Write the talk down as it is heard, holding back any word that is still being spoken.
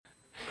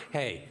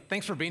Hey,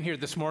 thanks for being here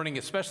this morning,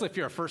 especially if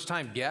you're a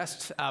first-time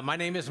guest. My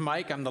name is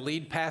Mike. I'm the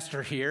lead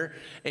pastor here,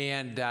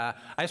 and I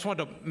just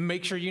wanted to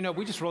make sure you know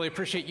we just really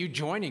appreciate you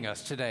joining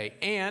us today.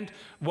 And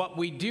what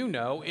we do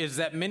know is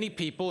that many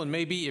people, and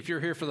maybe if you're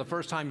here for the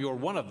first time, you're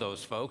one of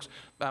those folks,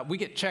 we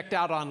get checked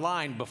out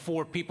online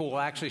before people will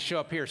actually show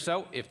up here.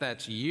 So if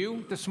that's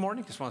you this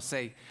morning, just want to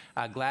say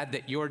glad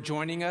that you're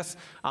joining us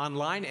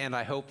online, and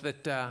I hope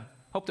that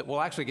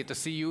we'll actually get to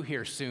see you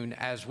here soon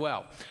as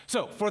well.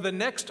 So for the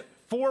next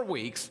 4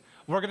 weeks,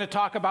 we're going to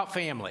talk about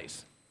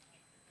families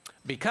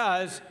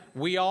because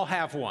we all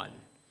have one.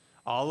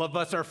 All of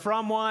us are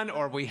from one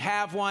or we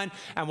have one.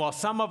 And while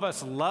some of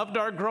us loved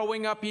our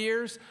growing up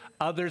years,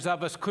 others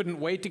of us couldn't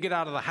wait to get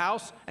out of the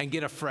house and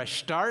get a fresh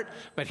start.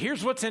 But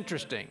here's what's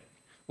interesting.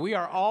 We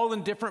are all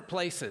in different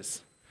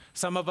places.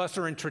 Some of us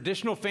are in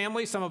traditional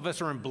families. Some of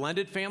us are in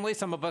blended families.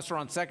 Some of us are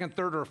on second,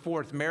 third, or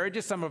fourth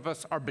marriages. Some of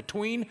us are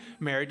between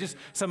marriages.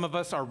 Some of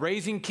us are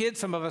raising kids.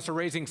 Some of us are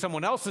raising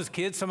someone else's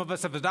kids. Some of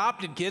us have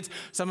adopted kids.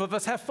 Some of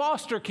us have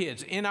foster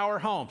kids in our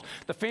homes.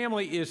 The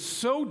family is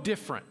so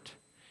different,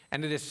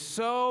 and it is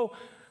so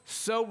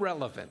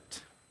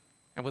relevant.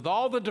 And with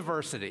all the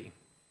diversity,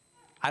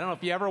 I don't know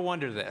if you ever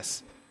wonder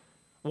this,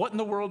 what in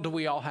the world do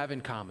we all have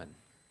in common?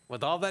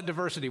 With all that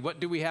diversity,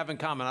 what do we have in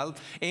common?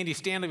 Andy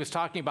Stanley was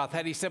talking about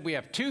that. He said we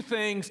have two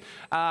things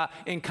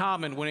in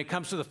common when it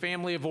comes to the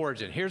family of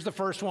origin. Here's the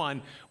first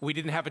one. We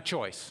didn't have a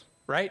choice,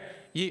 right?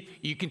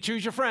 You can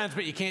choose your friends,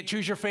 but you can't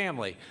choose your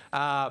family.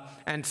 But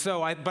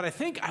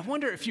I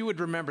wonder if you would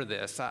remember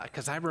this,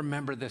 because I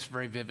remember this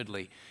very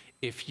vividly.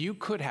 If you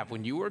could have,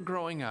 when you were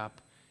growing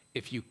up,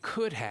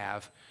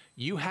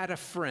 you had a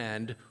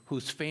friend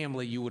whose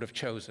family you would have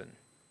chosen.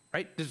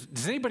 Right?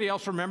 Does anybody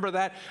else remember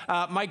that?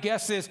 My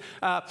guess is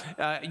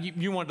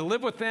you wanted to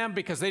live with them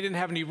because they didn't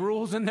have any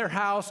rules in their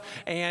house,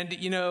 and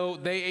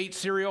they ate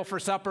cereal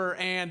for supper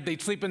and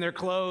they'd sleep in their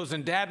clothes,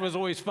 and dad was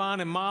always fun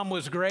and mom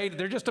was great.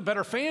 They're just a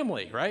better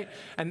family, right?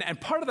 And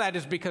part of that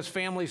is because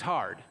family's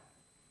hard.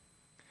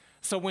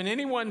 So when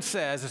anyone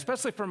says,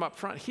 especially from up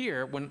front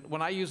here,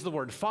 when I use the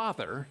word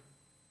father,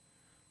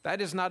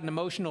 that is not an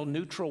emotional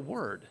neutral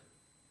word.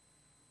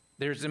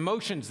 There's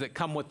emotions that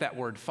come with that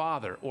word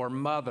father or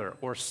mother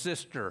or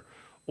sister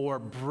or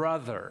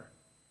brother.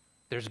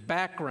 There's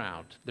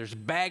background. There's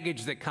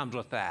baggage that comes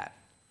with that.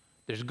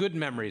 There's good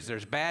memories.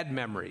 There's bad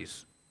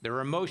memories. There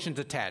are emotions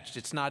attached.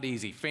 It's not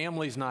easy.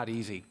 Family's not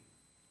easy.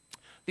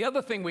 The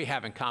other thing we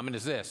have in common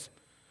is this.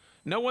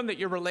 No one that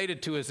you're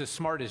related to is as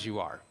smart as you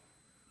are,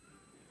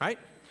 right?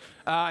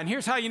 And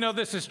here's how you know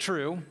this is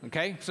true,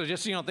 okay? So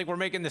just so you don't think we're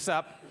making this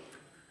up.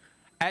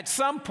 At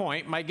some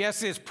point, my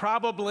guess is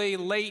probably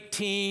late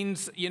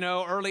teens,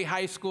 early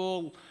high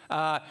school,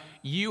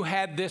 you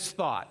had this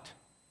thought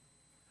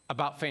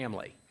about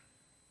family.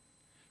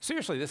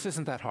 Seriously, this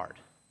isn't that hard,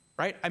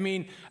 right?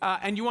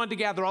 And you wanted to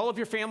gather all of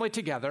your family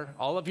together,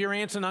 all of your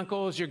aunts and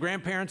uncles, your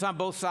grandparents on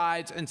both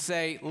sides, and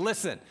say,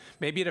 listen,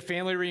 maybe at a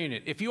family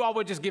reunion, if you all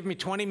would just give me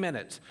 20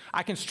 minutes,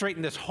 I can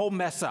straighten this whole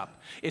mess up.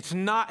 It's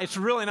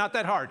really not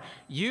that hard.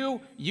 You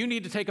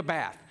need to take a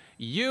bath.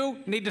 You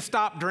need to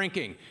stop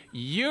drinking.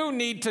 You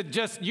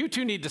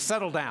two need to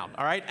settle down,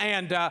 all right?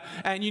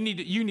 And you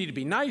need to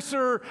be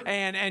nicer.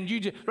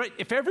 Right?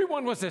 If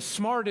everyone was as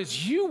smart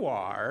as you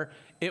are,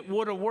 it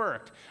would have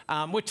worked.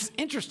 Which is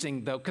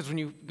interesting though, because when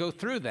you go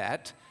through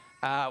that,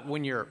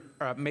 when you're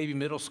maybe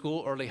middle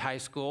school, early high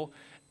school,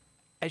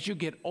 as you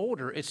get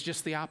older, it's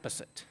just the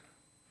opposite.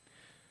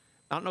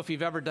 I don't know if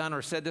you've ever done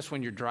or said this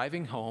when you're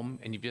driving home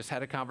and you've just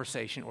had a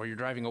conversation, or you're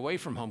driving away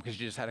from home because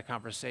you just had a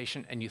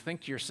conversation, and you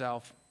think to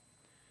yourself,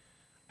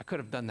 I could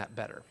have done that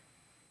better.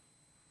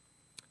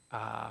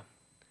 I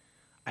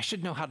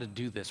should know how to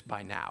do this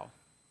by now.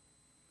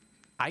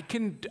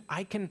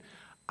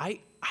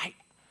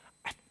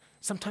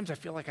 Sometimes I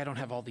feel like I don't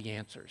have all the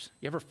answers.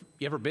 You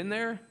ever been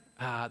there?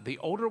 The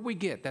older we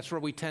get, that's where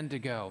we tend to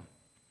go.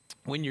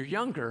 When you're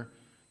younger,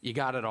 you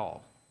got it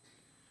all.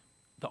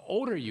 The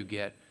older you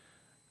get,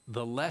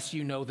 the less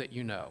you know that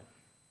you know.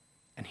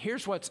 And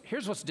here's what's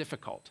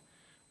difficult.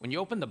 When you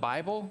open the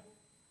Bible,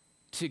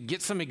 to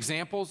get some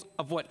examples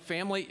of what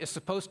family is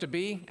supposed to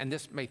be, and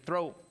this may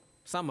throw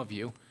some of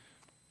you,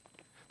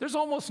 there's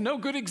almost no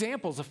good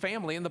examples of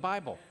family in the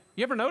Bible.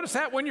 You ever notice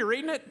that when you're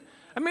reading it?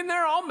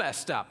 They're all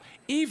messed up.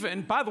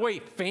 Even, by the way,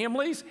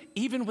 families,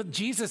 even with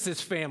Jesus'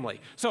 family.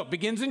 So it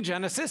begins in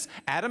Genesis,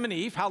 Adam and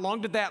Eve. How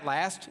long did that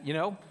last?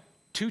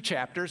 2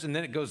 chapters, and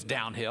then it goes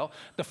downhill.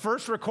 The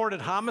first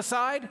recorded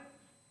homicide,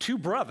 2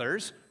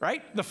 brothers,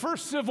 right? The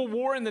first civil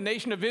war in the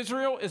nation of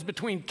Israel is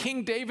between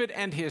King David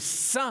and his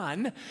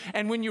son.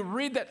 And when you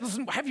read that,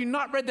 listen, have you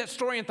not read that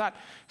story and thought,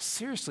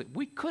 seriously,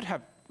 we could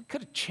have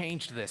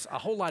changed this a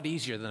whole lot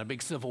easier than a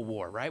big civil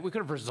war, right? We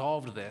could have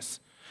resolved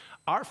this.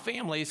 Our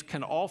families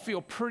can all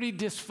feel pretty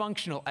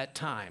dysfunctional at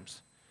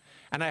times.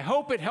 And I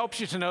hope it helps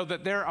you to know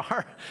that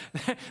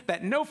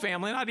that no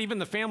family, not even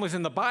the families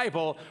in the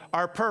Bible,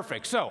 are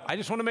perfect. So I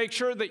just want to make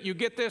sure that you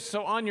get this.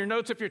 So on your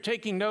notes, if you're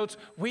taking notes,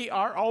 we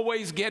are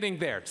always getting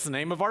there. It's the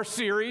name of our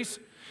series.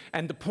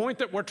 And the point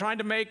that we're trying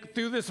to make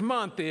through this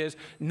month is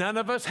none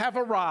of us have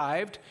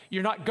arrived.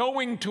 You're not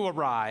going to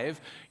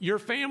arrive. Your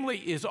family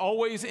is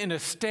always in a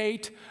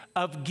state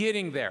of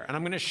getting there. And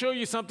I'm going to show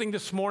you something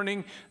this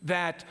morning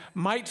that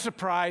might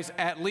surprise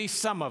at least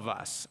some of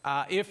us.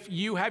 If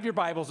you have your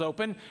Bibles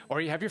open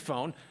or you have your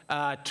phone,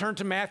 turn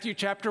to Matthew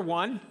chapter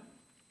 1.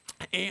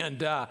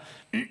 And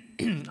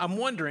I'm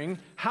wondering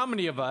how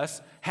many of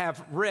us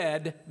have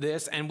read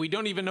this and we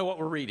don't even know what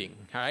we're reading,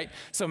 all right?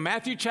 So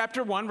Matthew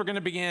chapter 1, we're going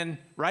to begin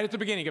right at the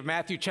beginning of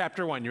Matthew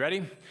chapter 1. You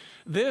ready?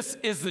 This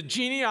is the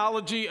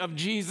genealogy of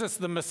Jesus,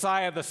 the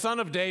Messiah, the son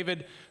of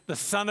David, the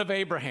son of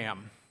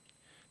Abraham.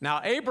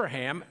 Now,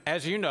 Abraham,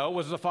 as you know,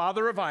 was the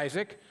father of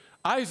Isaac,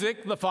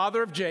 Isaac, the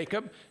father of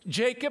Jacob,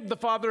 Jacob, the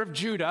father of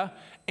Judah,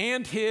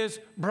 and his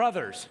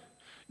brothers.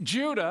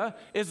 Judah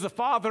is the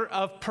father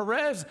of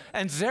Perez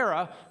and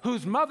Zerah,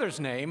 whose mother's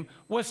name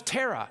was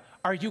Terah.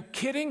 Are you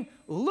kidding?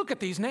 Look at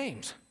these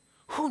names.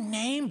 Who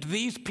named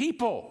these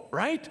people,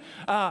 right?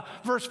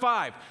 Verse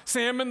 5,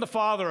 Salmon, the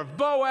father of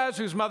Boaz,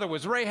 whose mother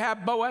was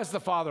Rahab, Boaz, the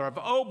father of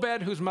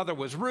Obed, whose mother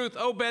was Ruth,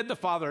 Obed, the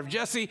father of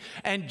Jesse,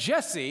 and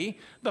Jesse,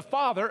 the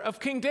father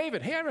of King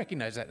David. Hey, I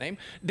recognize that name.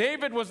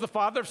 David was the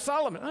father of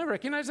Solomon. I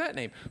recognize that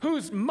name.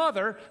 Whose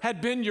mother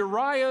had been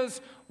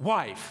Uriah's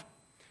wife.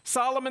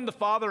 Solomon, the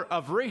father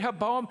of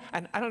Rehoboam,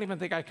 and I don't even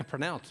think I can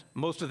pronounce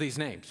most of these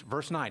names.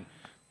 Verse 9.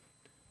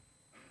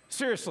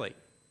 Seriously,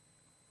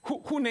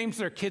 who names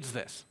their kids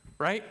this,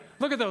 right?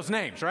 Look at those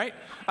names, right?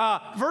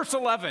 Verse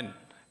 11,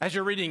 as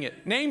you're reading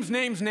it, names,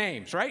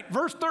 right?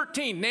 Verse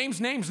 13, names.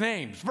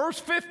 Verse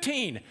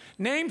 15,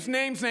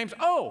 names.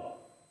 Oh,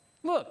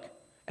 look,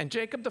 and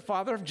Jacob, the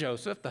father of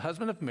Joseph, the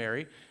husband of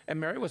Mary, and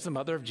Mary was the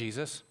mother of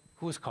Jesus,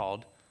 who was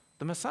called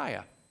the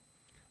Messiah.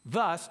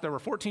 Thus, there were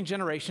 14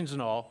 generations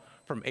in all,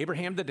 from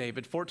Abraham to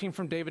David, 14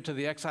 from David to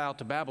the exile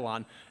to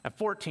Babylon, and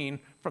 14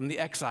 from the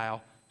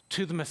exile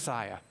to the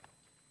Messiah.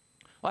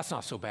 Well, that's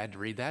not so bad to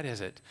read that,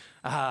 is it?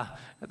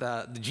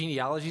 The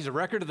genealogy is a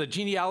record of the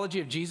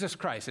genealogy of Jesus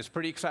Christ. It's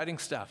pretty exciting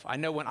stuff. I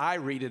know when I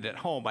read it at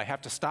home, I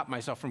have to stop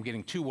myself from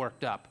getting too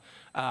worked up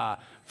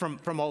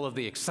from all of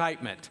the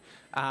excitement.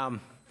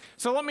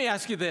 So let me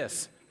ask you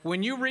this.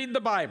 When you read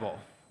the Bible,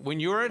 when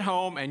you're at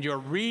home and you're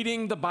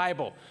reading the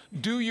Bible,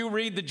 do you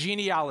read the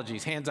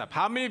genealogies? Hands up.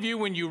 How many of you,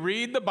 when you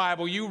read the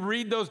Bible, you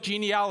read those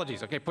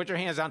genealogies? Okay, put your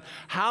hands down.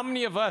 How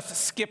many of us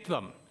skip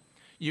them?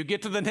 You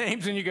get to the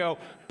names and you go,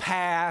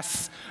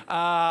 pass,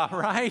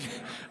 right?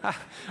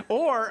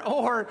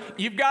 Or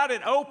you've got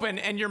it open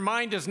and your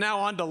mind is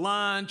now on to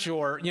lunch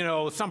or,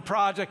 some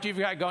project you've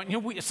got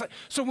going.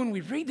 So when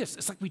we read this,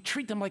 it's like we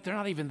treat them like they're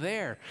not even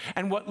there.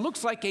 And what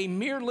looks like a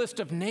mere list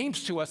of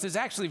names to us is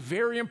actually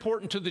very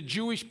important to the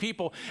Jewish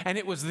people. And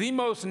it was the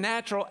most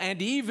natural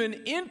and even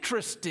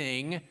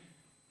interesting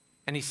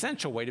and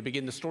essential way to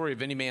begin the story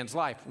of any man's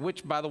life,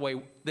 which, by the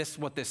way, this is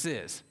what this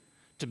is.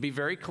 To be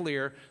very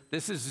clear,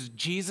 this is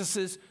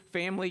Jesus'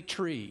 family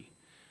tree.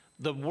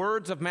 The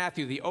words of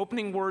Matthew, the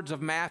opening words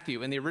of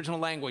Matthew in the original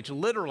language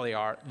literally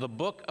are the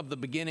book of the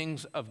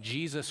beginnings of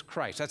Jesus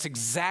Christ. That's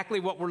exactly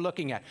what we're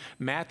looking at.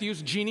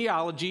 Matthew's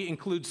genealogy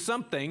includes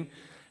something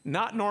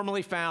not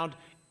normally found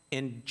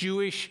in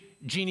Jewish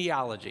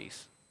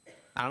genealogies.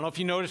 I don't know if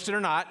you noticed it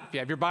or not. If you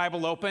have your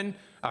Bible open,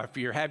 or if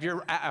you have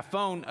your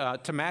phone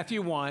to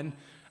Matthew 1,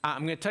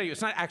 I'm going to tell you,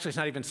 it's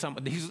not even some,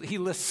 he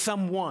lists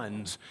some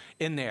ones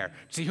in there.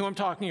 See who I'm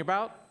talking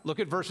about? Look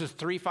at verses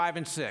 3, 5,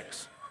 and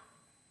 6.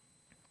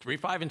 3,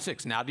 5, and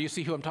 6. Now, do you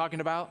see who I'm talking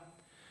about?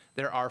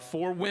 There are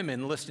 4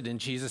 women listed in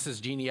Jesus'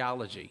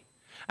 genealogy.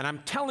 And I'm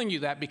telling you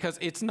that because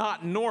it's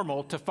not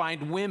normal to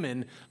find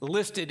women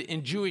listed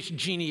in Jewish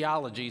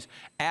genealogies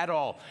at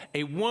all.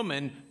 A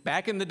woman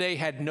back in the day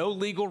had no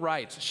legal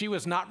rights. She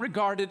was not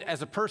regarded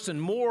as a person,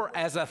 more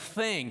as a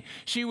thing.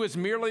 She was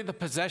merely the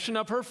possession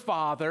of her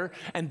father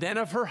and then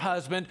of her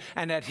husband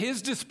and at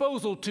his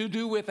disposal to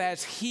do with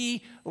as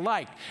he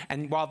liked.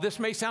 And while this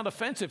may sound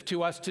offensive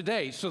to us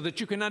today, so that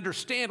you can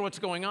understand what's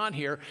going on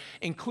here,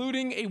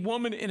 including a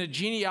woman in a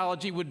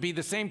genealogy would be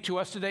the same to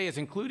us today as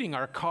including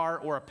our car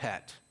or a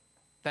pet.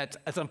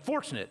 That's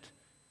unfortunate,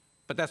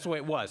 but that's the way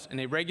it was. In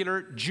a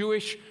regular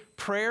Jewish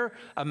prayer,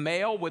 a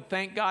male would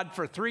thank God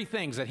for 3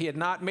 things: that he had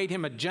not made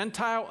him a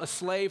Gentile, a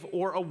slave,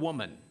 or a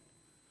woman.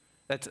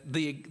 That's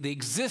the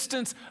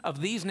existence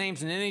of these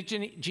names in any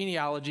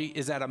genealogy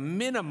is at a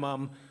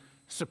minimum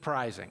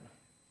surprising.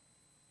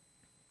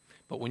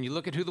 But when you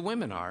look at who the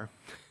women are,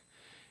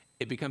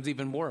 it becomes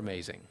even more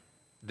amazing.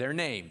 Their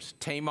names: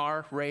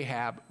 Tamar,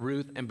 Rahab,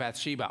 Ruth, and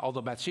Bathsheba.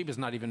 Although Bathsheba is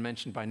not even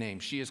mentioned by name.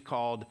 She is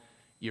called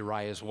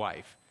Uriah's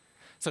wife.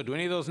 So do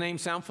any of those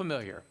names sound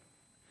familiar?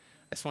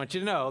 I just want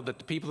you to know that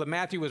the people that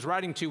Matthew was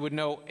writing to would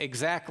know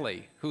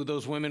exactly who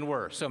those women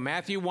were. So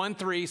Matthew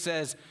 1:3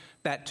 says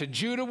that to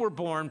Judah were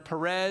born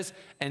Perez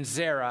and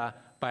Zerah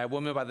by a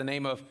woman by the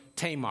name of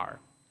Tamar.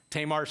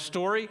 Tamar's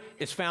story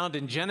is found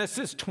in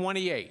Genesis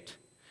 28.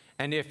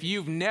 And if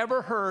you've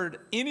never heard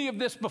any of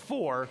this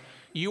before,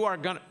 you are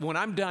going to, when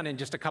I'm done in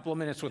just a couple of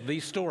minutes with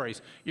these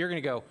stories, you're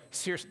going to go,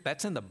 seriously,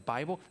 that's in the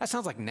Bible? That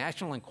sounds like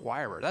National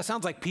Enquirer. That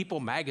sounds like People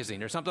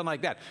Magazine or something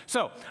like that.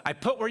 So I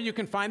put where you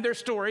can find their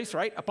stories,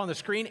 right, up on the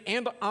screen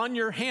and on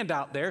your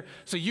handout there,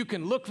 so you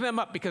can look them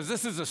up, because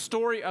this is a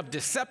story of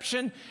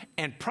deception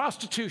and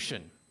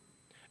prostitution.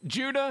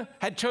 Judah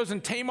had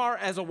chosen Tamar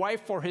as a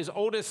wife for his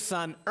oldest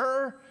son,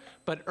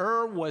 but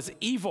was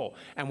evil.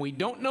 And we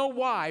don't know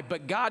why,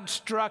 but God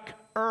struck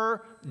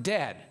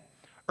dead.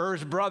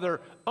 Er's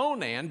brother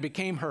Onan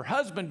became her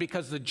husband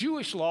because the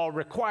Jewish law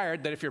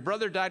required that if your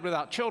brother died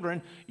without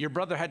children, your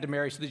brother had to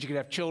marry so that you could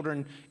have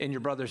children in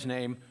your brother's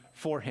name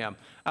for him.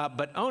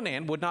 But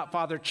Onan would not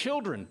father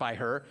children by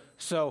her,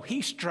 so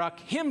he struck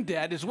him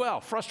dead as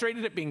well.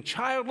 Frustrated at being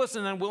childless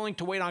and unwilling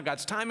to wait on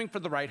God's timing for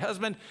the right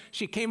husband,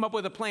 she came up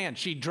with a plan.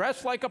 She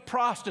dressed like a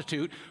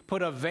prostitute,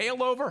 put a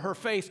veil over her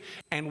face,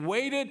 and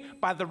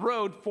waited by the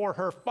road for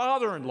her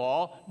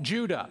father-in-law,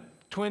 Judah.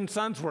 Twin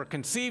sons were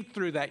conceived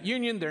through that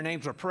union. Their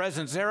names were Perez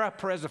and Zerah.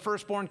 Perez, the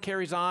firstborn,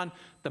 carries on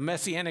the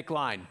messianic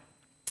line.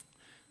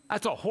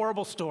 That's a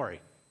horrible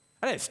story.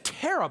 That is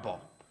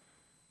terrible.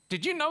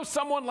 Did you know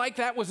someone like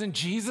that was in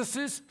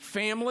Jesus'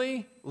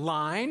 family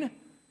line?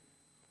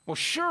 Well,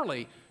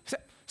 surely,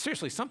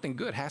 seriously, something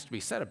good has to be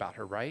said about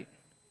her, right?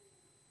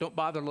 Don't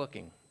bother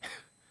looking.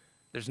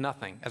 There's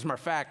nothing. As a matter of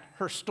fact,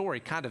 her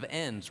story kind of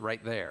ends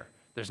right there.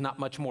 There's not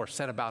much more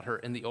said about her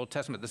in the Old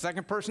Testament. The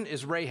second person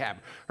is Rahab.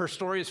 Her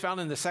story is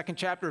found in the second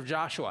chapter of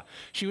Joshua.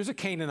 She was a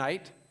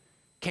Canaanite.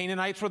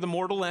 Canaanites were the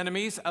mortal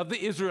enemies of the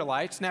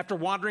Israelites, and after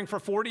wandering for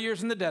 40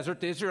 years in the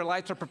desert, the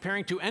Israelites are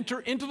preparing to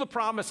enter into the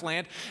promised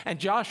land, and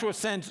Joshua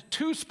sends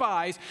 2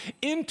 spies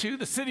into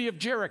the city of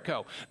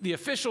Jericho. The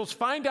officials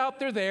find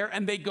out they're there,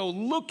 and they go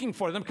looking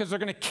for them because they're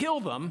going to kill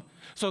them.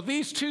 So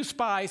these 2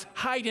 spies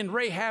hide in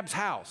Rahab's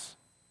house.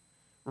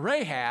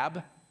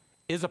 Rahab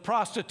is a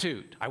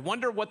prostitute. I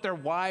wonder what their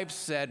wives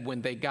said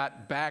when they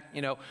got back,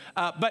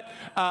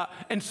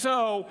 and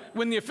so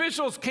when the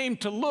officials came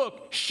to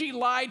look, she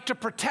lied to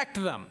protect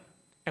them.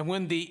 And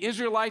when the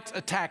Israelites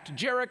attacked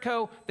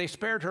Jericho, they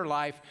spared her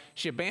life.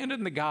 She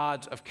abandoned the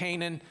gods of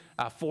Canaan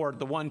for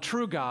the one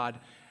true God.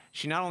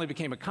 She not only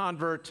became a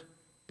convert,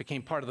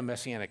 became part of the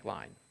Messianic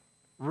line.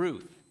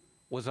 Ruth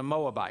was a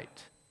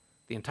Moabite.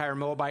 The entire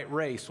Moabite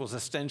race was a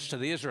stench to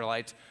the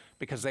Israelites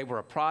because they were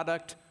a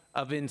product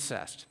of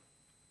incest.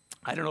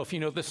 I don't know if you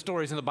know this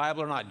story's in the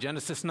Bible or not.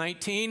 Genesis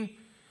 19,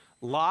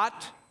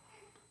 Lot,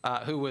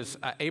 who was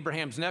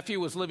Abraham's nephew,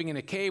 was living in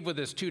a cave with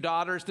his 2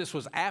 daughters. This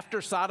was after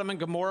Sodom and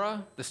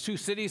Gomorrah. The 2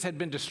 cities had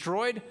been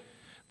destroyed.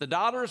 The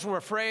daughters were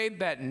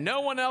afraid that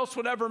no one else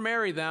would ever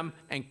marry them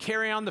and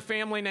carry on the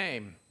family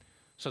name.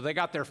 So they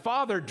got their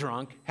father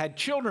drunk, had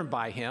children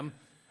by him,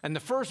 and the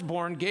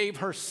firstborn gave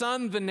her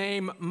son the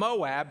name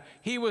Moab.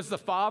 He was the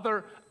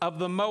father of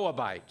the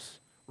Moabites.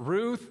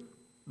 Ruth,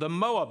 the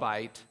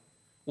Moabite,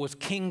 was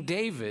King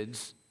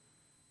David's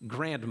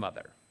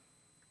grandmother.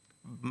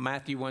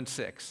 Matthew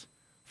 1:6,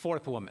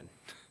 4th woman.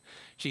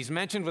 She's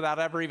mentioned without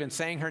ever even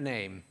saying her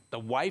name, the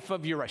wife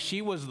of Uriah.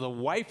 She was the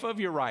wife of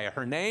Uriah.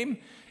 Her name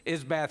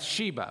is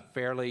Bathsheba.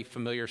 Fairly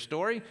familiar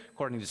story.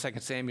 According to 2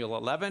 Samuel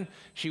 11,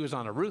 she was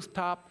on a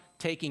rooftop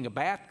taking a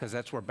bath, because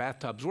that's where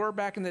bathtubs were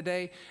back in the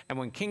day. And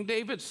when King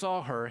David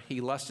saw her,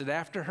 he lusted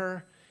after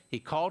her, he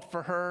called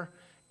for her,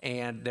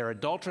 and their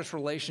adulterous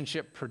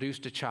relationship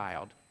produced a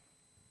child.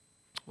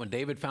 When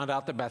David found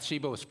out that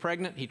Bathsheba was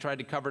pregnant, he tried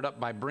to cover it up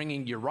by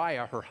bringing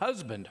Uriah, her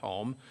husband,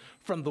 home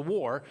from the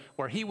war,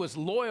 where he was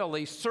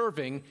loyally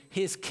serving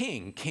his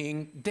king,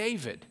 King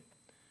David.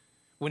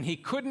 When he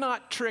could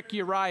not trick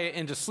Uriah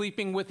into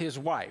sleeping with his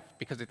wife,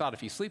 because he thought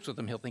if he sleeps with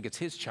him, he'll think it's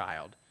his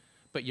child.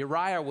 But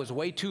Uriah was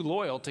way too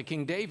loyal to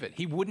King David.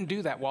 He wouldn't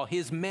do that while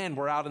his men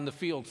were out in the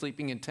field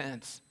sleeping in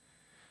tents.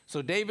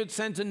 So David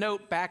sends a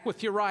note back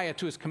with Uriah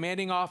to his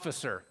commanding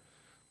officer.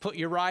 Put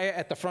Uriah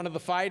at the front of the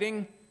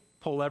fighting,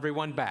 pull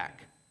everyone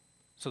back,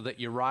 so that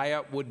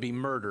Uriah would be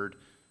murdered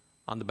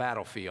on the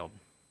battlefield.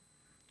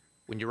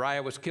 When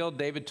Uriah was killed,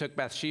 David took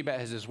Bathsheba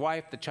as his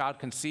wife. The child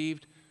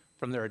conceived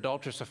from their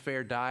adulterous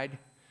affair died.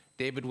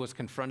 David was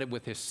confronted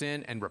with his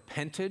sin and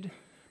repented,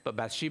 but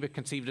Bathsheba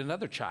conceived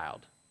another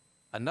child,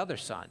 another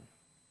son.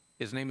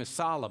 His name is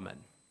Solomon.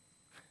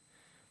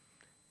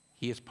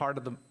 He is part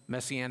of the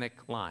Messianic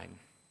line.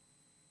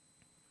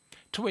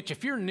 To which,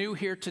 if you're new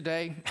here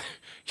today,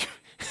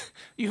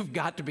 you've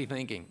got to be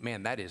thinking,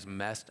 man, that is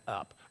messed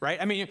up,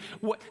 right? I mean,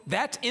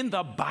 that's in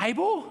the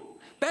Bible?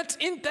 That's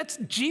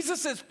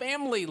Jesus'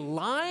 family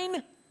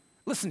line?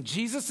 Listen,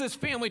 Jesus'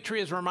 family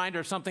tree is a reminder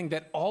of something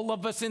that all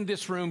of us in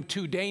this room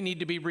today need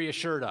to be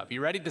reassured of.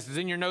 You ready? This is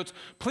in your notes.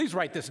 Please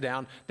write this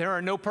down. There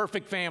are no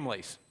perfect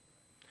families.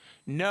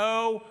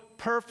 No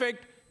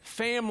perfect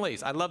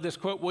families. I love this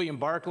quote. William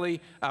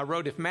Barclay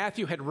wrote, if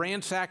Matthew had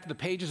ransacked the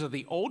pages of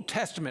the Old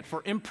Testament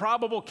for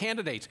improbable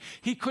candidates,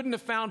 he couldn't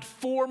have found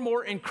 4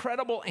 more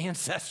incredible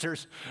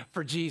ancestors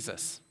for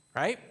Jesus,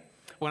 right?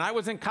 When I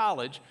was in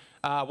college,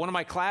 one of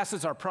my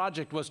classes, our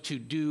project was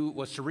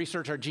to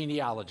research our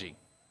genealogy.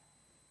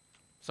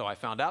 So I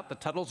found out the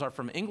Tuttles are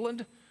from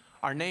England.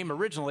 Our name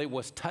originally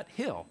was Tut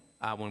Hill.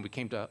 When we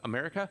came to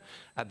America,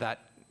 that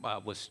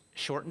was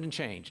shortened and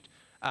changed.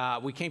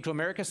 We came to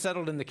America,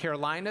 settled in the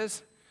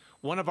Carolinas.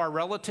 One of our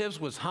relatives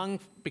was hung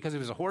because he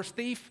was a horse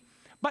thief,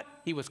 but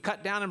he was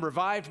cut down and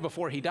revived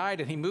before he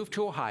died, and he moved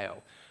to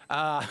Ohio.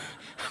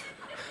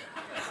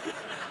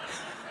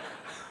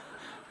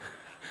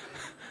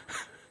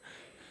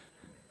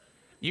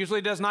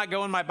 Usually does not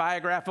go in my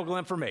biographical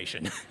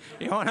information.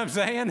 You know what I'm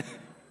saying?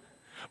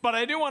 But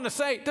I do want to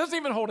say, it doesn't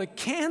even hold a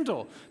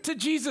candle to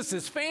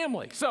Jesus'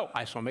 family. So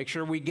I just want to make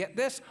sure we get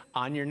this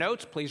on your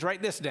notes. Please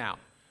write this down.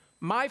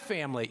 My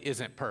family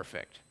isn't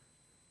perfect.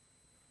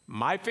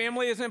 My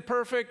family isn't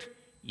perfect.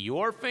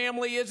 Your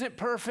family isn't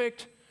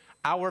perfect.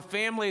 Our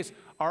families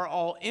are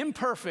all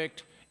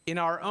imperfect in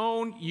our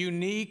own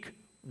unique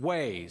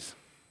ways.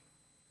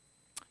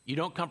 You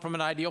don't come from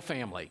an ideal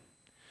family.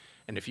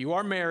 And if you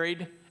are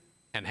married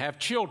and have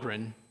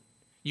children,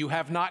 you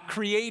have not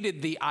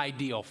created the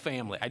ideal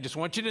family. I just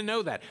want you to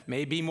know that.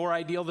 May be more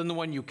ideal than the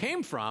one you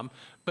came from,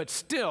 but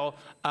still,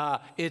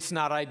 it's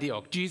not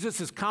ideal.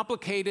 Jesus'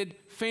 complicated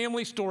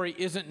family story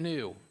isn't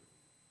new.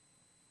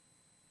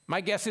 My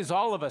guess is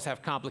all of us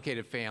have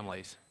complicated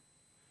families.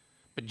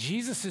 But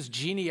Jesus'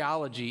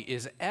 genealogy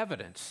is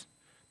evidence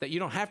that you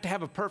don't have to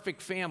have a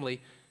perfect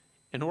family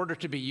in order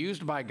to be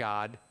used by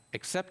God,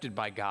 accepted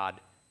by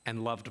God,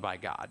 and loved by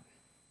God.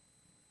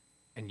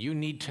 And you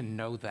need to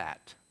know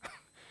that.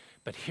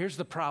 But here's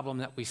the problem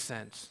that we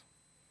sense.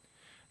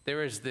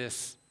 There is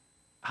this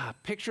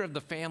picture of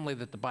the family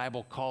that the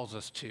Bible calls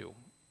us to.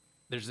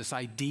 There's this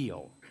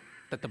ideal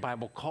that the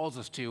Bible calls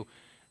us to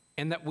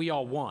and that we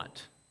all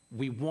want.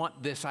 We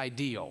want this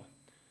ideal.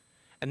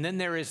 And then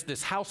there is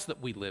this house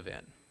that we live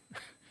in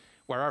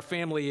where our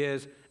family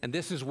is, and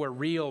this is where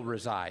real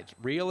resides.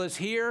 Real is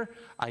here,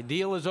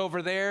 ideal is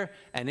over there,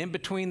 and in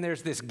between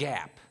there's this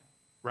gap.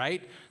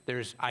 Right?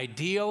 There's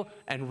ideal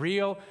and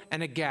real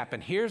and a gap.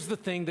 And here's the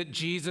thing that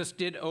Jesus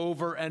did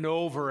over and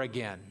over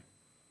again.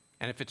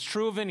 And if it's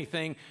true of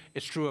anything,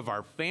 it's true of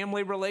our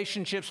family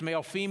relationships,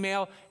 male,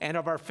 female, and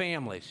of our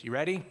families. You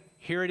ready?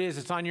 Here it is.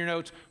 It's on your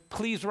notes.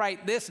 Please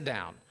write this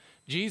down.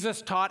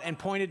 Jesus taught and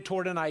pointed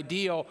toward an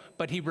ideal,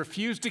 but he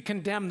refused to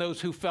condemn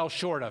those who fell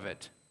short of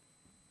it.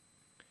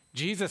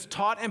 Jesus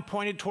taught and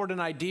pointed toward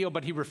an ideal,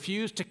 but he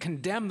refused to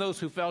condemn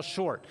those who fell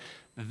short.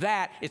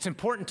 It's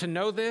important to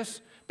know this,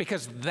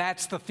 because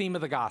that's the theme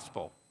of the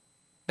gospel.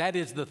 That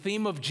is the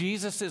theme of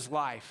Jesus'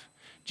 life.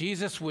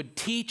 Jesus would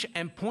teach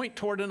and point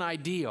toward an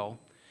ideal,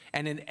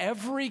 and in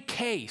every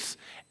case,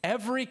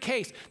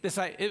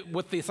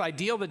 with this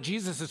ideal that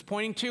Jesus is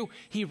pointing to,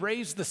 he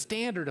raised the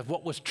standard of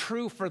what was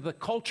true for the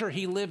culture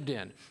he lived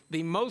in.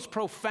 The most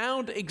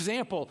profound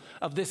example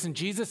of this in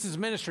Jesus'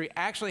 ministry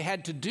actually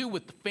had to do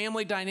with the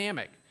family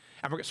dynamic.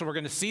 And so we're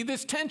going to see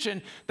this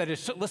tension that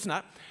is,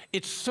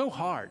 it's so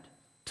hard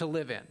to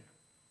live in.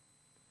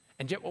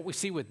 And yet what we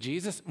see with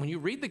Jesus, when you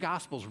read the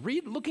Gospels,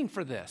 read looking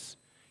for this.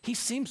 He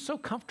seems so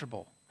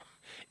comfortable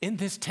in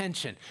this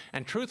tension.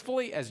 And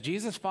truthfully, as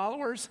Jesus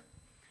followers,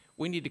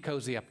 we need to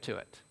cozy up to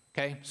it.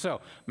 Okay?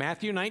 So,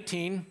 Matthew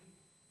 19,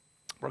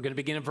 we're going to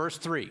begin in verse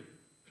 3.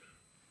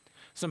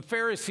 Some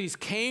Pharisees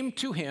came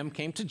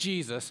to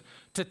Jesus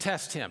to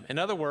test him. In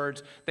other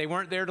words, they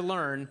weren't there to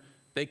learn,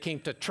 they came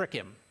to trick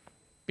him,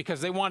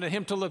 because they wanted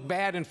him to look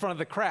bad in front of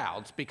the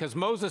crowds, because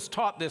Moses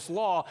taught this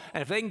law,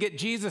 and if they can get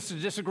Jesus to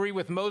disagree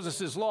with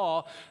Moses'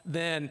 law,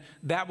 then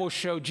that will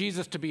show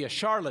Jesus to be a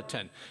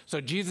charlatan. So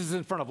Jesus is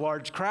in front of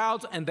large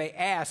crowds, and they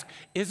ask,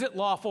 is it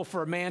lawful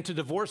for a man to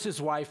divorce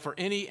his wife for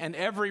any and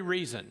every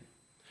reason?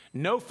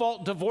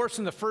 No-fault divorce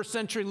in the first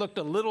century looked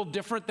a little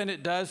different than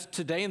it does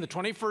today in the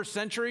 21st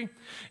century.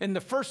 In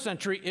the first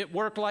century, it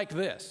worked like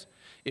this.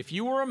 If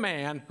you were a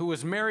man who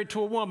was married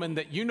to a woman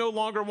that you no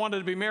longer wanted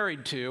to be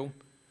married to,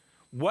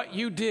 what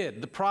you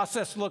did, the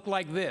process looked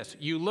like this.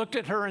 You looked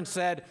at her and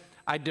said,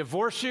 I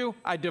divorce you,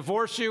 I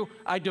divorce you,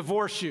 I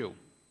divorce you.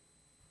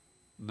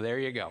 There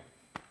you go.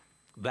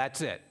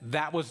 That's it.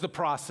 That was the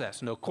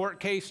process. No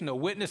court case, no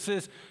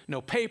witnesses,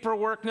 no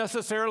paperwork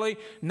necessarily,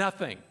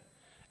 nothing.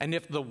 And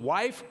if the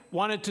wife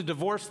wanted to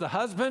divorce the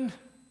husband,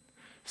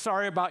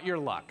 sorry about your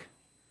luck,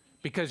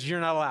 because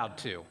you're not allowed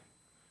to.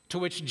 To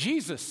which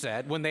Jesus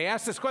said, when they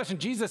asked this question,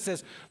 Jesus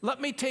says,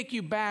 let me take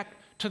you back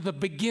to the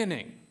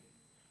beginning,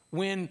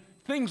 when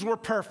things were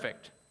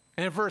perfect.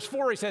 And in verse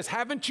 4, he says,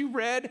 haven't you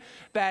read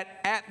that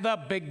at the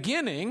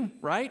beginning,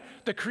 right,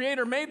 the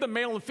Creator made them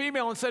male and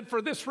female and said,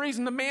 for this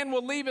reason, the man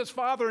will leave his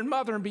father and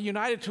mother and be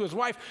united to his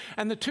wife,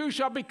 and the two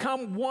shall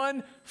become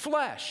one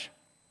flesh.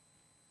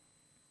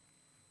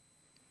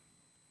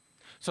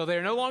 So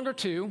they're no longer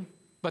two,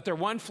 but they're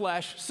one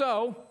flesh.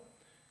 So,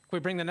 can we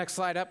bring the next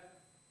slide up?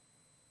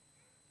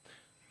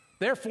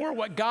 Therefore,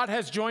 what God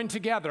has joined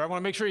together, I want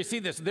to make sure you see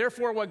this.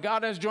 Therefore, what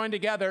God has joined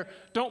together,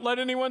 don't let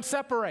anyone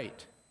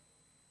separate.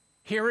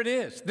 Here it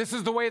is. This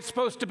is the way it's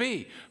supposed to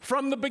be.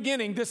 From the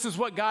beginning, this is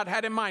what God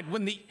had in mind.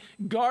 When the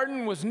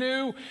garden was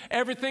new,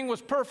 everything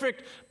was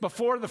perfect,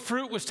 before the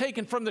fruit was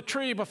taken from the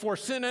tree, before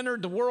sin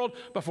entered the world,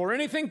 before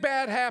anything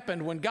bad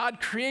happened, when God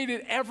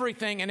created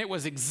everything and it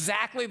was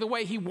exactly the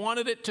way he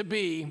wanted it to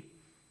be,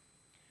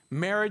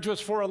 marriage was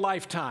for a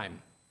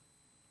lifetime.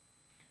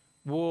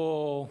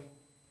 Well,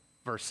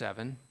 verse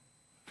 7.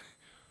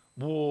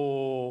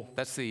 Well,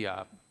 that's the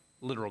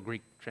literal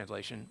Greek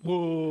translation.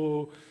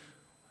 Well,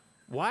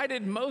 why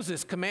did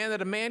Moses command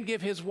that a man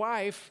give his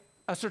wife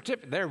a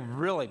certificate? They're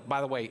really,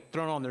 by the way,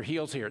 thrown on their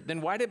heels here.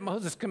 Then why did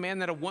Moses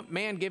command that a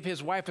man give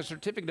his wife a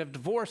certificate of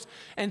divorce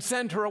and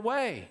send her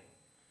away?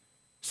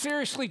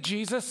 Seriously,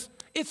 Jesus,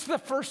 it's the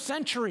first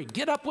century.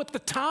 Get up with the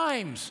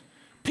times.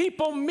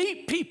 People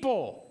meet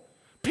people.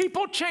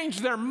 People change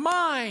their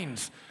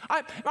minds.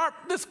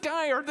 This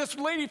guy or this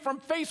lady from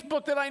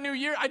Facebook that I knew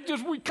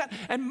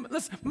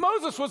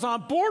Moses was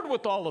on board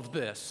with all of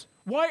this.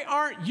 Why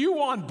aren't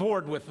you on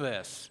board with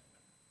this?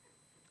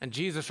 And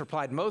Jesus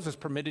replied, Moses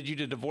permitted you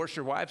to divorce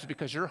your wives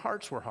because your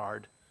hearts were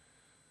hard.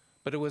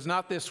 But it was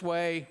not this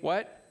way,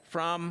 what?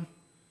 From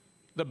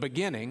the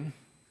beginning.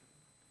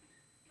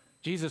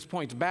 Jesus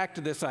points back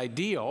to this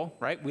ideal,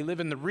 right? We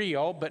live in the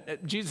real,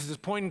 but Jesus is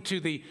pointing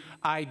to the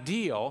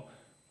ideal.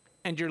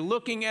 And you're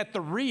looking at the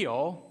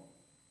real,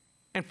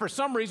 and for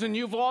some reason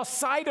you've lost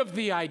sight of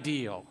the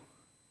ideal.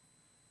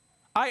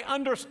 I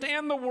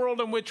understand the world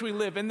in which we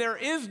live, and there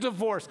is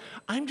divorce.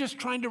 I'm just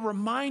trying to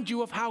remind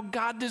you of how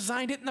God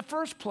designed it in the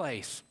first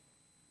place.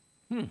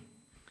 So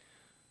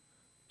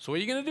what are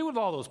you going to do with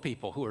all those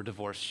people who are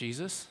divorced,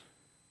 Jesus?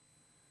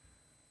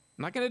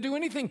 I'm not going to do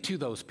anything to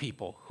those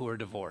people who are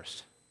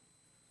divorced.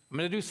 I'm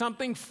going to do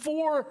something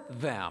for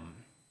them.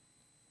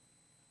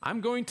 I'm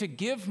going to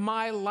give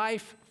my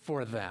life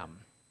for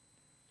them,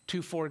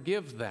 to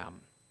forgive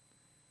them.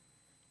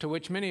 To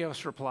which many of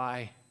us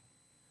reply,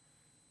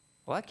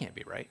 well, that can't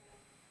be right.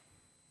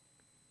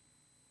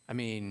 I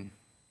mean,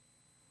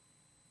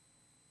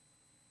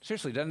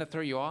 seriously, doesn't it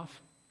throw you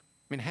off?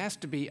 I mean, it has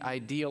to be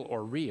ideal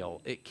or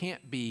real. It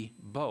can't be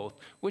both,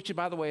 which,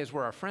 by the way, is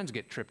where our friends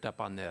get tripped up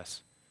on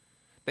this.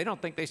 They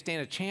don't think they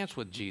stand a chance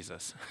with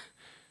Jesus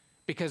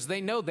because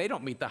they know they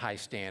don't meet the high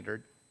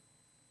standard,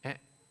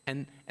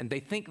 and they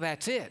think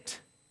that's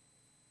it.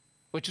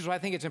 Which is why I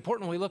think it's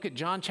important when we look at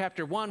John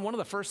chapter 1, one of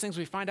the first things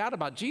we find out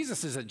about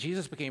Jesus is that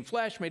Jesus became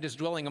flesh, made his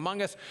dwelling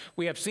among us.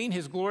 We have seen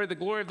his glory, the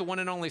glory of the one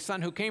and only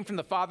Son who came from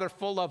the Father,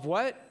 full of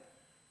what?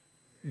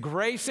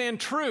 Grace and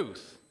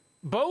truth.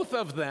 Both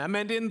of them,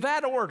 and in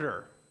that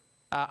order,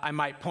 I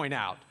might point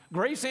out.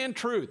 Grace and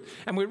truth.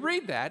 And we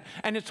read that,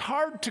 and it's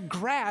hard to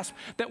grasp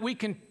that we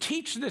can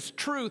teach this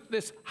truth,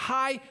 this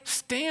high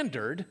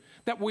standard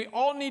that we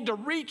all need to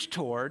reach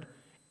toward,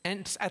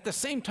 and at the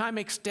same time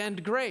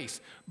extend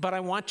grace. But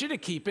I want you to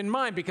keep in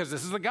mind, because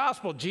this is the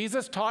gospel,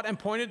 Jesus taught and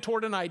pointed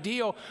toward an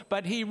ideal,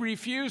 but he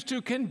refused to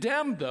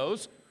condemn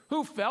those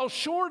who fell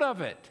short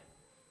of it.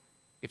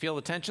 You feel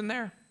the tension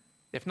there?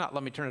 If not,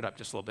 let me turn it up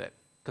just a little bit,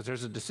 because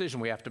there's a decision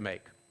we have to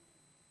make.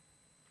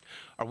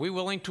 Are we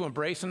willing to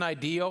embrace an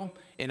ideal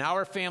in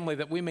our family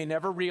that we may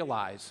never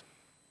realize?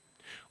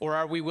 Or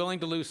are we willing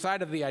to lose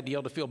sight of the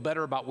ideal to feel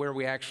better about where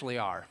we actually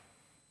are?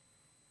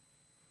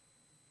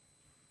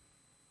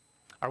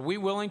 Are we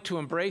willing to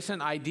embrace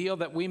an ideal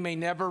that we may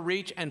never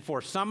reach? And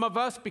for some of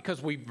us,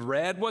 because we've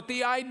read what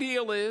the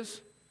ideal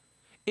is,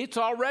 it's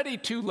already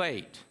too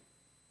late.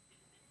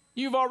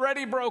 You've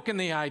already broken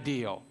the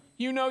ideal.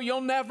 You know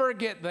you'll never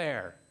get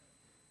there.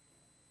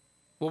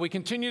 Will we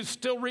continue to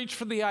still reach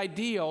for the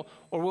ideal,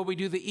 or will we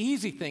do the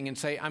easy thing and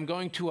say, I'm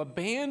going to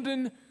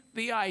abandon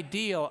the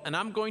ideal and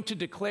I'm going to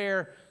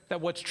declare that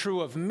what's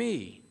true of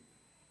me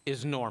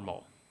is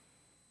normal?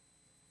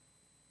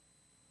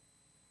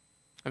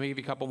 Let me give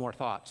you a couple more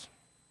thoughts.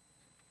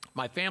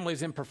 My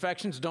family's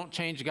imperfections don't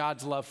change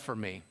God's love for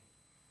me.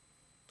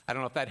 I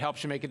don't know if that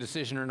helps you make a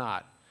decision or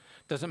not.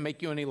 Doesn't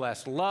make you any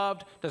less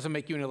loved, doesn't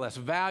make you any less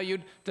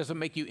valued, doesn't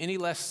make you any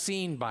less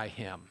seen by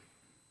him.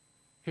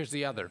 Here's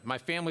the other. My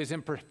family's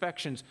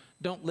imperfections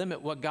don't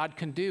limit what God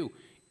can do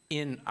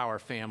in our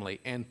family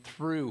and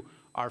through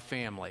our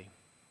family.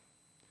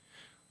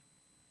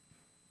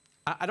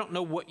 I don't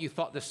know what you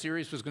thought this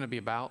series was going to be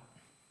about.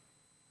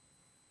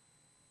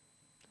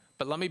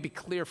 But let me be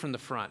clear from the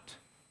front.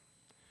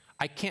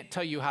 I can't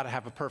tell you how to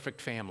have a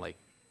perfect family.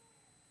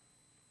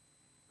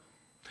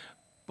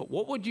 But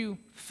what would you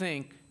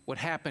think would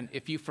happen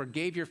if you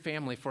forgave your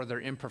family for their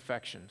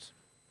imperfections?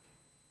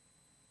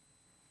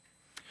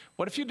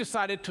 What if you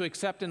decided to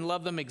accept and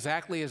love them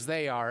exactly as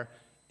they are,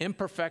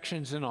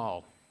 imperfections and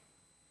all?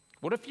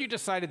 What if you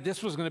decided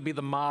this was going to be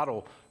the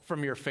model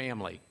from your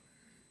family?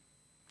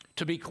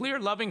 To be clear,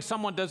 loving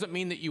someone doesn't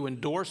mean that you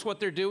endorse what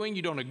they're doing.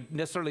 You don't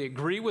necessarily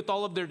agree with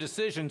all of their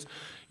decisions.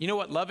 You know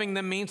what loving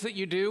them means that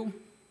you do? It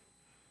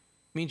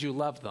means you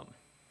love them.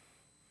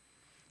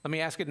 Let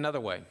me ask it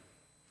another way.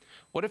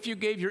 What if you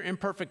gave your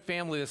imperfect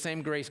family the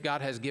same grace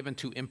God has given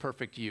to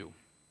imperfect you?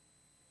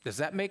 Does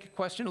that make a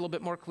question a little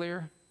bit more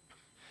clear?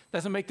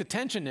 Doesn't make the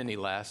tension any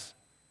less.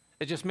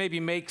 It just maybe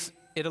makes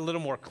it a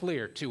little more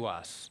clear to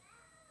us.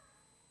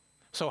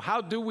 So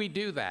how do we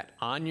do that?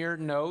 On your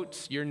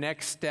notes, your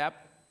next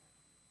step,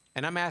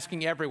 and I'm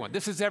asking everyone,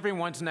 this is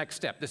everyone's next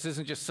step. This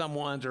isn't just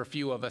someone's or a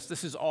few of us.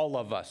 This is all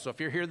of us. So if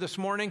you're here this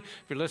morning,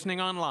 if you're listening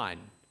online,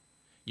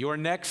 your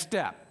next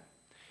step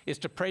is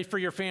to pray for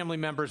your family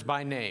members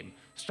by name.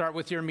 Start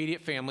with your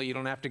immediate family. You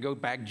don't have to go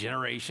back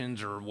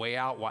generations or way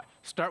out.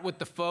 Start with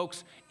the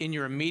folks in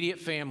your immediate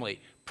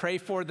family. Pray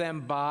for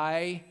them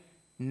by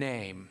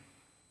name.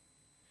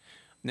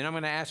 And then I'm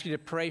going to ask you to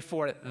pray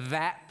for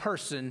that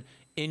person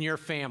in your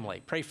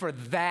family. Pray for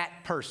that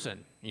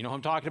person. You know what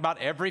I'm talking about?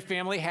 Every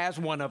family has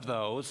one of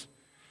those.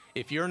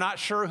 If you're not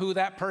sure who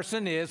that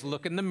person is,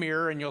 look in the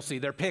mirror and you'll see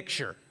their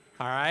picture.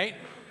 All right?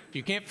 If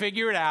you can't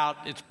figure it out,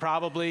 it's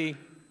probably...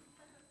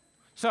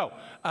 So,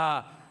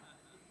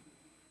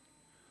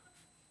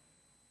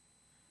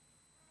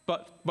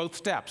 but both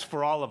steps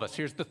for all of us.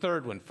 Here's the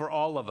third one for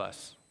all of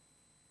us.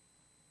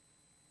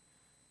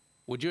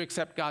 Would you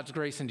accept God's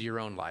grace into your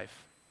own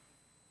life?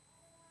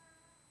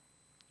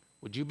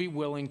 Would you be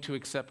willing to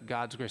accept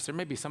God's grace? There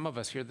may be some of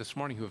us here this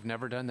morning who have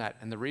never done that,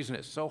 and the reason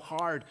it's so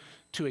hard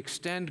to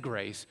extend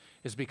grace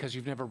is because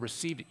you've never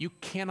received it. You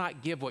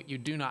cannot give what you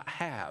do not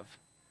have.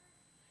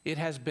 It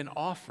has been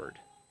offered.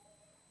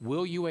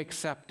 Will you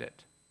accept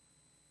it?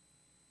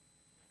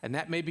 And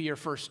that may be your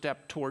first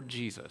step toward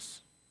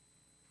Jesus,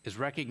 is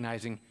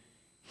recognizing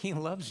he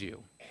loves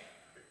you.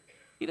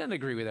 He doesn't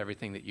agree with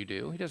everything that you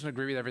do. He doesn't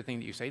agree with everything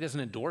that you say. He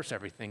doesn't endorse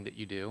everything that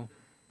you do,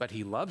 but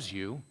he loves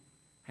you,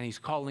 and he's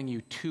calling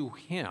you to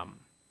him,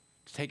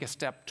 to take a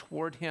step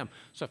toward him.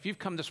 So if you've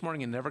come this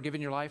morning and never given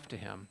your life to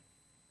him,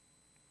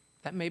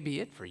 that may be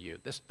it for you.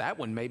 That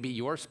one may be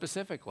yours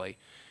specifically.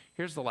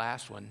 Here's the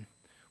last one.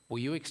 Will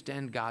you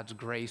extend God's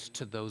grace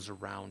to those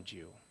around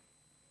you?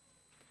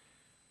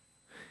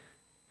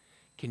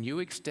 Can you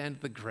extend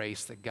the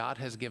grace that God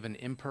has given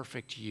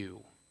imperfect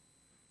you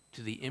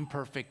to the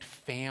imperfect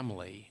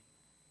family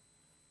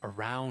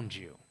around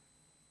you?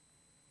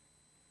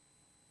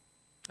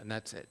 And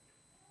that's it.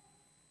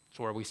 That's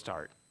where we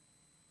start.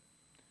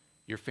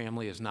 Your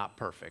family is not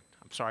perfect.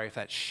 I'm sorry if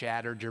that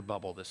shattered your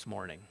bubble this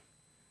morning.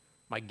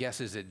 My guess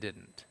is it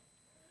didn't.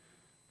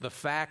 The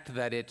fact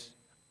that it's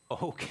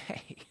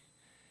okay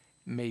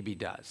maybe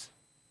does.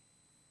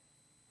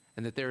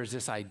 And that there is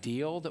this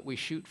ideal that we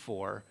shoot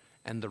for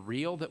and the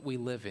real that we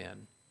live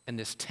in, and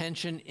this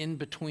tension in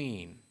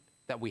between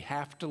that we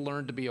have to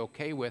learn to be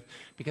okay with,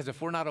 because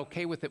if we're not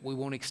okay with it, we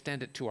won't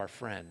extend it to our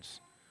friends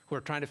who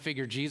are trying to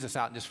figure Jesus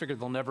out and just figure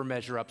they'll never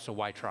measure up, so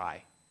why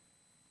try?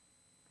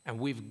 And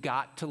we've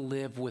got to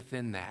live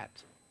within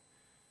that,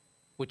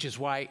 which is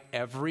why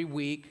every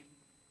week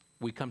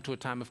we come to a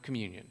time of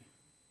communion.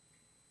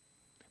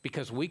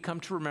 Because we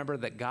come to remember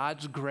that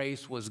God's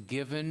grace was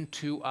given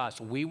to us.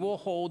 We will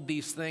hold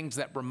these things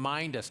that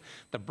remind us,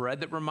 the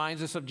bread that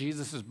reminds us of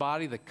Jesus'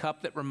 body, the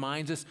cup that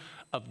reminds us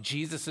of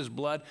Jesus'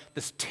 blood,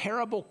 this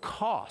terrible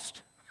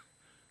cost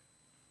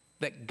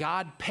that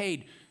God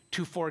paid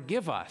to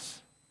forgive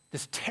us.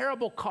 This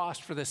terrible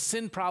cost for the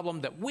sin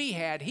problem that we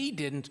had, he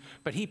didn't,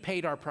 but he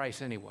paid our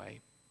price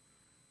anyway.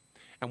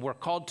 And we're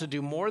called to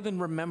do more than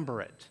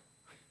remember it.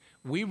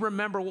 We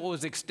remember what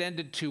was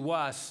extended to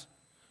us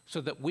so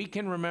that we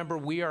can remember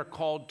we are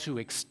called to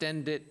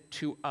extend it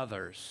to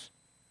others.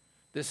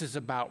 This is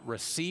about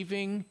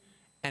receiving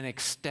and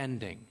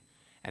extending.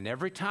 And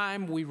every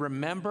time we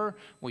remember,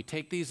 we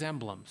take these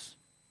emblems,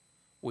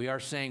 we are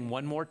saying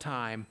one more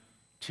time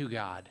to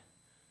God,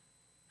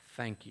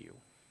 thank you.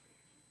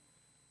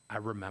 I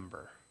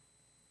remember.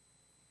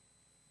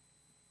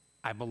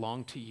 I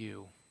belong to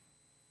you,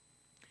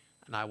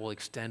 and I will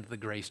extend the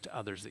grace to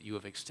others that you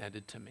have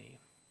extended to me.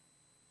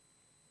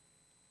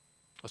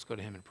 Let's go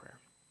to him in prayer.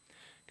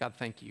 God,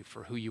 thank you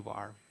for who you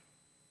are.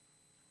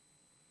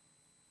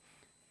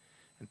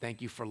 And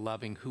thank you for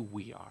loving who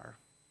we are.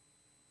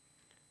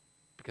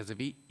 Because of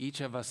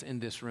each of us in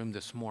this room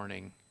this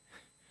morning,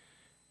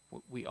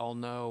 we all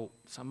know,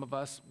 some of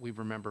us, we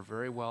remember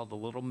very well the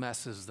little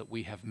messes that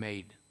we have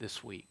made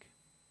this week.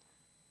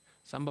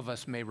 Some of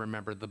us may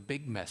remember the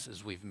big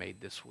messes we've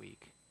made this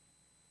week.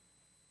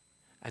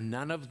 And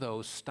none of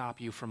those stop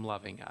you from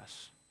loving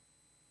us.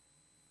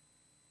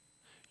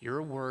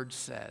 Your word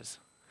says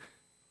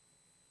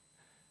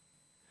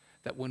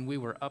that when we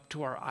were up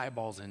to our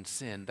eyeballs in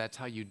sin, that's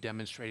how you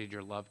demonstrated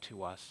your love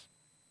to us.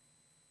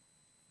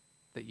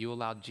 That you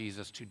allowed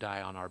Jesus to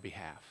die on our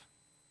behalf.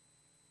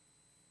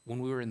 When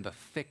we were in the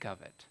thick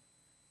of it,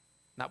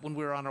 not when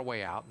we were on our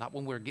way out, not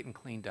when we were getting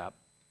cleaned up,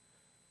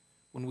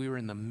 when we were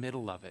in the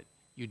middle of it,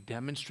 you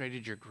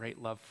demonstrated your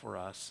great love for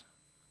us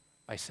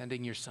by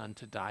sending your son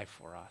to die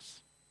for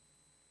us.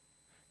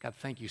 God,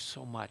 thank you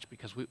so much,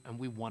 because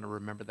we want to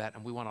remember that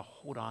and we want to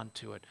hold on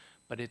to it,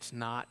 but it's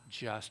not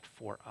just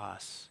for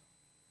us.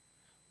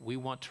 We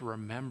want to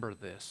remember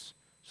this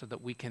so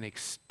that we can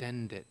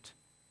extend it,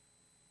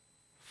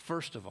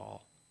 first of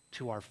all,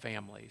 to our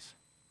families.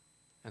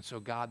 And so,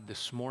 God,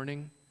 this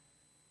morning,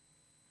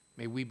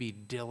 may we be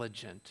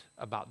diligent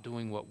about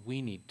doing what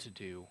we need to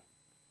do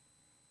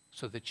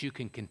so that you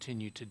can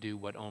continue to do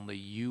what only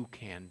you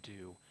can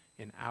do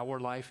in our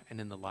life and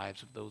in the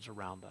lives of those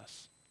around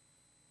us.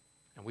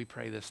 And we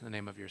pray this in the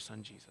name of your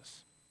Son,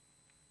 Jesus.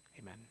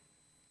 Amen.